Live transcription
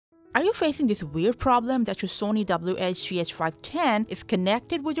Are you facing this weird problem that your Sony WH-CH510 is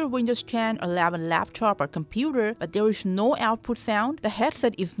connected with your Windows 10 or 11 laptop or computer, but there is no output sound? The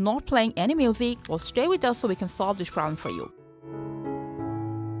headset is not playing any music? Well, stay with us so we can solve this problem for you.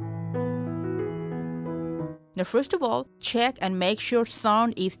 Now, first of all, check and make sure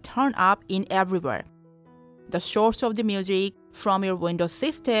sound is turned up in everywhere. The source of the music, from your Windows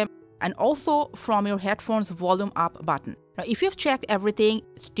system, and also from your headphones volume up button. Now, if you've checked everything,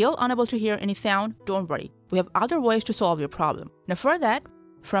 still unable to hear any sound, don't worry. We have other ways to solve your problem. Now for that,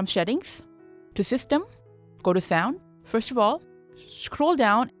 from Settings to System, go to Sound. First of all, scroll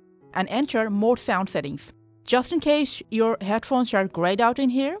down and enter More Sound Settings. Just in case your headphones are grayed out in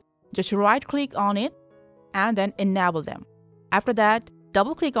here, just right-click on it and then enable them. After that,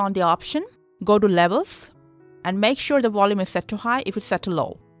 double-click on the option, go to Levels, and make sure the volume is set to high if it's set to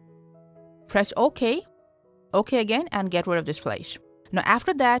low. Press OK, OK again, and get rid of this place. Now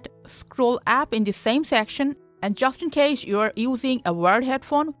after that, scroll up in the same section, and just in case you're using a wired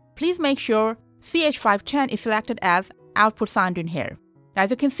headphone, please make sure CH510 is selected as output sound in here. As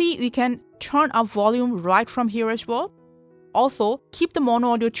you can see, we can turn up volume right from here as well. Also, keep the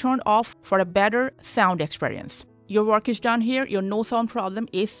mono audio turned off for a better sound experience. Your work is done here, your no sound problem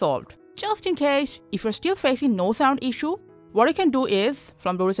is solved. Just in case, if you're still facing no sound issue, what you can do is,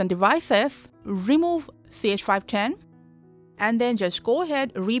 from the recent devices, remove CH510 and then just go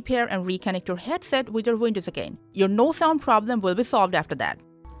ahead, repair and reconnect your headset with your Windows again. Your no sound problem will be solved after that.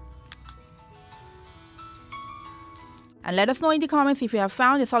 And let us know in the comments if you have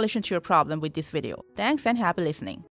found a solution to your problem with this video. Thanks and happy listening.